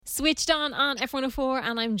Switched on F104,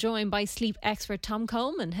 and I'm joined by sleep expert Tom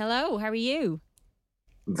Coleman. Hello, how are you?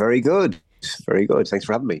 Very good. Very good. Thanks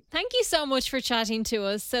for having me. Thank you so much for chatting to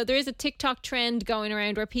us. So there is a TikTok trend going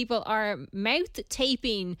around where people are mouth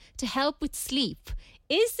taping to help with sleep.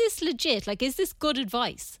 Is this legit? Like, is this good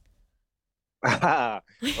advice?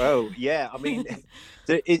 Well, yeah. I mean,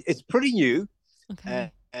 it's pretty new. Uh,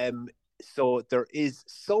 Okay. um, so there is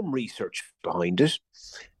some research behind it,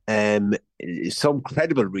 um, some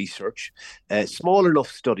credible research, small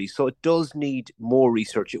enough studies. So it does need more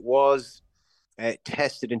research. It was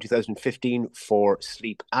tested in 2015 for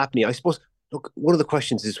sleep apnea. I suppose, look, one of the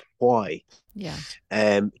questions is why? Yeah.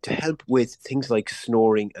 To help with things like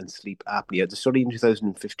snoring and sleep apnea. The study in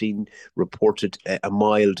 2015 reported a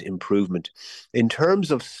mild improvement. In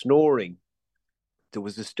terms of snoring, there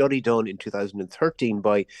was a study done in 2013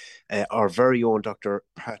 by our very own Dr.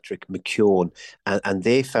 Patrick McKeown, and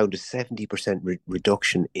they found a 70%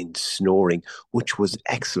 reduction in snoring, which was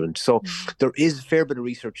excellent. So Mm. there is a fair bit of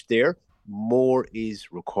research there. More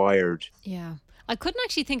is required. Yeah. I couldn't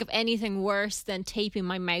actually think of anything worse than taping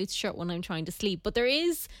my mouth shut when I'm trying to sleep, but there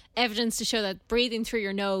is evidence to show that breathing through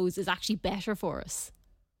your nose is actually better for us.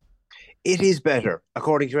 It is better,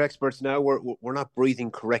 according to experts. Now we're not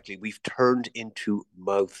breathing correctly. We've turned into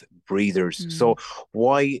mouth breathers. Mm. So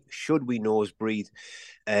why should we nose breathe?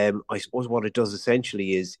 I suppose what it does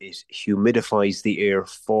essentially is it humidifies the air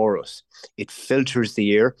for us. It filters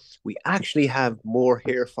the air. We actually have more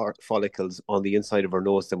hair follicles on the inside of our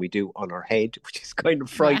nose than we do on our head, which is kind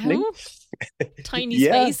of frightening. Wow. Tiny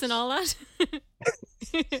Yeah, space and all that.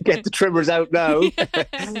 get the trimmers out now.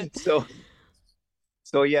 Yeah. so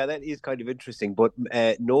So yeah, that is kind of interesting. But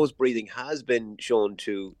nose breathing has been shown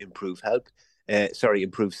to improve health.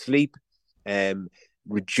 Improve sleep, um,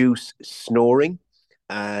 reduce snoring,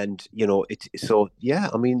 and it. So yeah,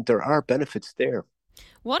 I mean there are benefits there.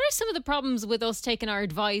 What are some of the problems with us taking our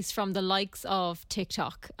advice from the likes of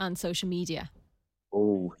TikTok and social media?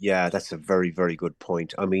 Oh yeah, that's a very very good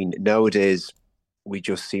point. I mean nowadays we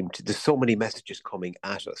just seem to. There's so many messages coming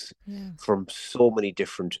at us Yeah. from so many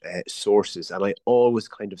different sources, and I always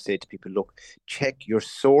kind of say to people, look, check your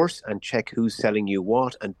source and check who's selling you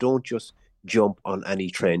what, and don't just jump on any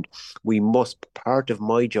trend. We must. Part of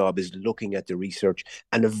my job is looking at the research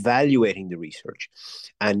and evaluating the research,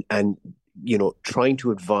 and trying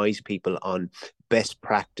to advise people on best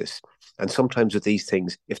practice. And sometimes with these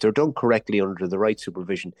things, if they're done correctly under the right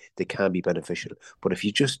supervision, they can be beneficial. But if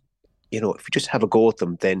you just have a go at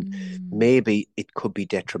them, then Mm. maybe it could be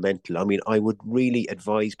detrimental. I mean, I would really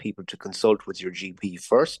advise people to consult with your GP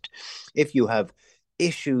first. If you have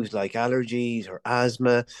issues like allergies or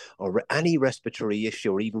asthma or any respiratory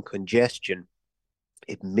issue or even congestion,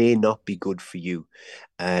 it may not be good for you.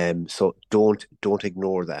 So don't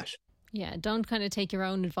ignore that. Yeah, don't kind of take your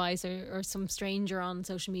own advice or some stranger on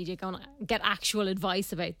social media. Go and get actual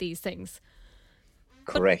advice about these things.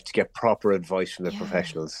 But Correct. Get proper advice from the yeah.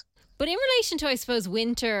 professionals. But in relation to, I suppose,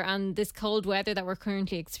 winter and this cold weather that we're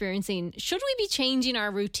currently experiencing, should we be changing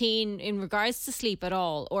our routine in regards to sleep at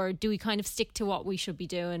all? Or do we kind of stick to what we should be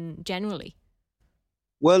doing generally?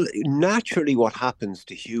 Well, naturally, what happens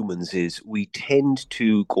to humans is we tend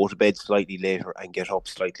to go to bed slightly later and get up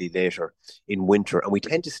slightly later in winter, and we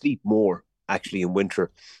tend to sleep more actually in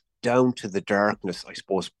winter, down to the darkness. I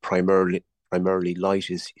suppose primarily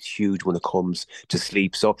light is huge when it comes to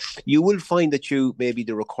sleep. So you will find that you maybe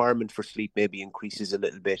the requirement for sleep maybe increases a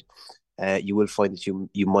little bit. You will find that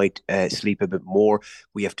you might sleep a bit more.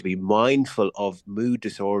 We have to be mindful of mood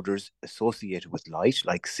disorders associated with light,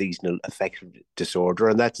 like seasonal affective disorder,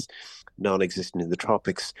 and that's non-existent in the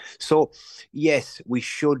tropics. So, yes, we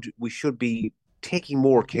should be taking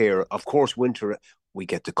more care. Of course, winter we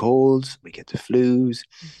get the colds, we get the flus,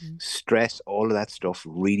 Hmm. stress, all of that stuff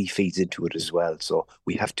really feeds into it as well. So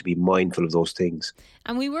we have to be mindful of those things.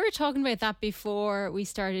 And we were talking about that before we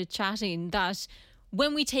started chatting, that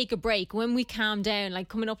when we take a break, when we calm down, like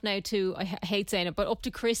coming up now to, I hate saying it, but up to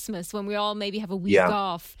Christmas, when we all maybe have a week Yeah,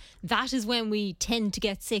 off, that is when we tend to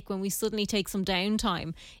get sick, when we suddenly take some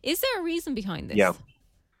downtime. Is there a reason behind yeah. this?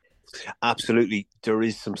 Absolutely, there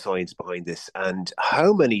is some science behind this. And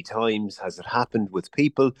how many times has it happened with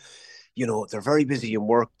people? They're very busy in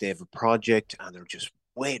work, they have a project, and they're just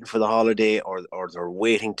waiting for the holiday or they're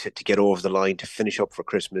waiting to get over the line to finish up for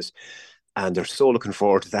Christmas. And they're so looking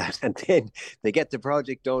forward to that. And then they get the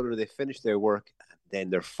project done or they finish their work. And then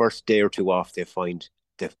their first day or two off, they find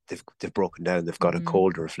they've broken down, they've got a Hmm.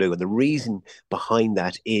 cold or a flu. And the reason behind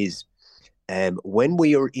that is when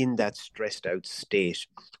we are in that stressed out state,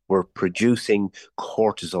 we're producing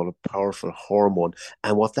cortisol, a powerful hormone,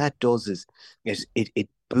 and what that does is it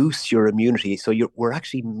boosts your immunity. So we're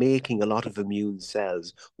actually making a lot of immune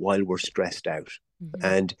cells while we're stressed out. Hmm.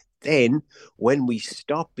 And then when we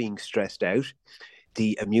stop being stressed out,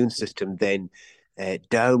 the immune system then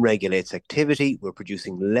down regulates activity. We're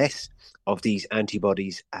producing less of these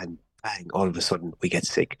antibodies, and bang, all of a sudden we get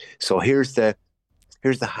sick. So here's the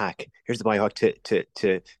hack. Here's the biohack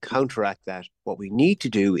to counteract that. What we need to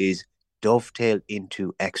do is dovetail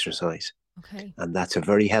into exercise. Okay. And that's a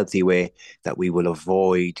very healthy way that we will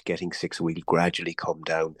avoid getting sick. So we'll gradually come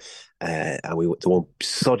down, and there won't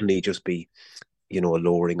suddenly just be, a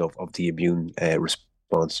lowering of the immune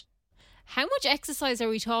response. How much exercise are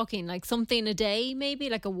we talking? Like something a day, maybe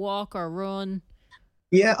like a walk or a run?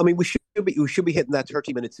 Yeah, I mean, we should be hitting that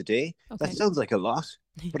 30 minutes a day. That Okay. sounds like a lot,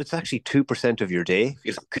 but it's actually 2% of your day.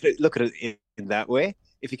 If you look at it in that way.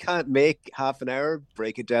 If you can't make half an hour,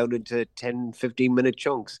 break it down into 10, 15-minute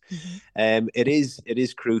chunks. Hmm. It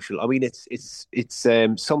is crucial. I mean, it's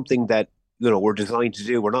something that we're designed to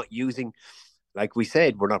do. We're not using, like we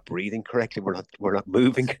said, we're not breathing correctly. We're not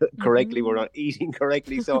moving correctly. We're Hmm. not eating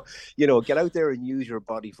correctly. So get out there and use your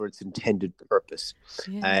body for its intended purpose,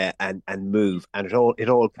 Yeah. and move. And it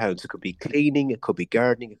all counts. It could be cleaning. It could be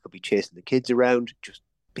gardening. It could be chasing the kids around. Just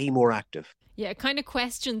be more active. Yeah, it kind of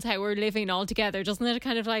questions how we're living altogether, doesn't it?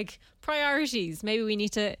 Kind of like priorities. Maybe we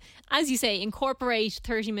need to, as you say, incorporate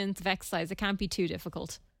 30 minutes of exercise. It can't be too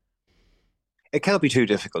difficult. It can't be too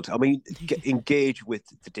difficult. I mean, engage with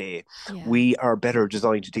the day. Yeah. We are better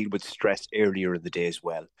designed to deal with stress earlier in the day as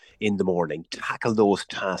well, in the morning. Tackle those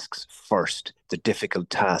tasks first, the difficult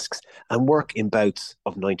tasks, and work in bouts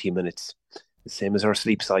of 90 minutes. The same as our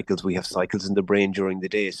sleep cycles, we have cycles in the brain during the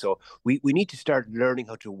day. So we need to start learning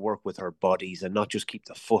how to work with our bodies and not just keep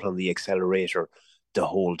the foot on the accelerator the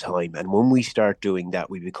whole time. And when we start doing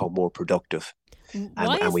that, we become more productive, and,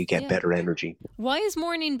 Why and is we get better energy. why is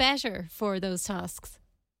morning better for those tasks?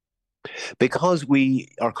 Because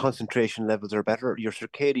our concentration levels are better, your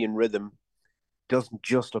circadian rhythm doesn't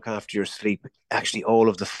just look after your sleep, actually all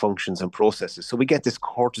of the functions and processes. So we get this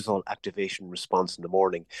cortisol activation response in the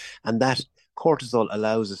morning, and that cortisol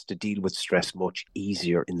allows us to deal with stress much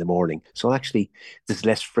easier in the morning. So actually, there's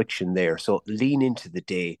less friction there. So lean into the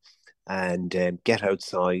day and get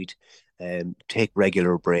outside, take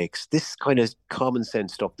regular breaks. This kind of common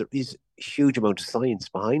sense stuff. There is a huge amount of science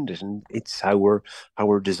behind it, and it's how we're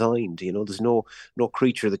designed. There's no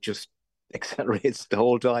creature that just accelerates the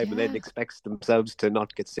whole time and then Yeah. expects themselves to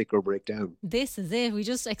not get sick or break down. This is it. We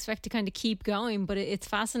just expect to kind of keep going, but it's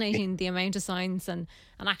fascinating the amount of science and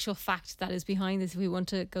an actual fact that is behind this if we want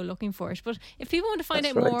to go looking for it. But if people want to find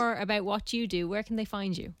That's out right. more about what you do, where can they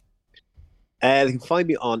find you? They can find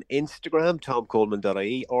me on Instagram,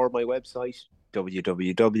 tomcoleman.ie, or my website,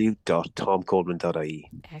 www.tomcoleman.ie.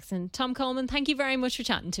 Excellent. Tom Coleman, thank you very much for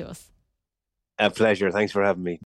chatting to us. A pleasure. Thanks for having me.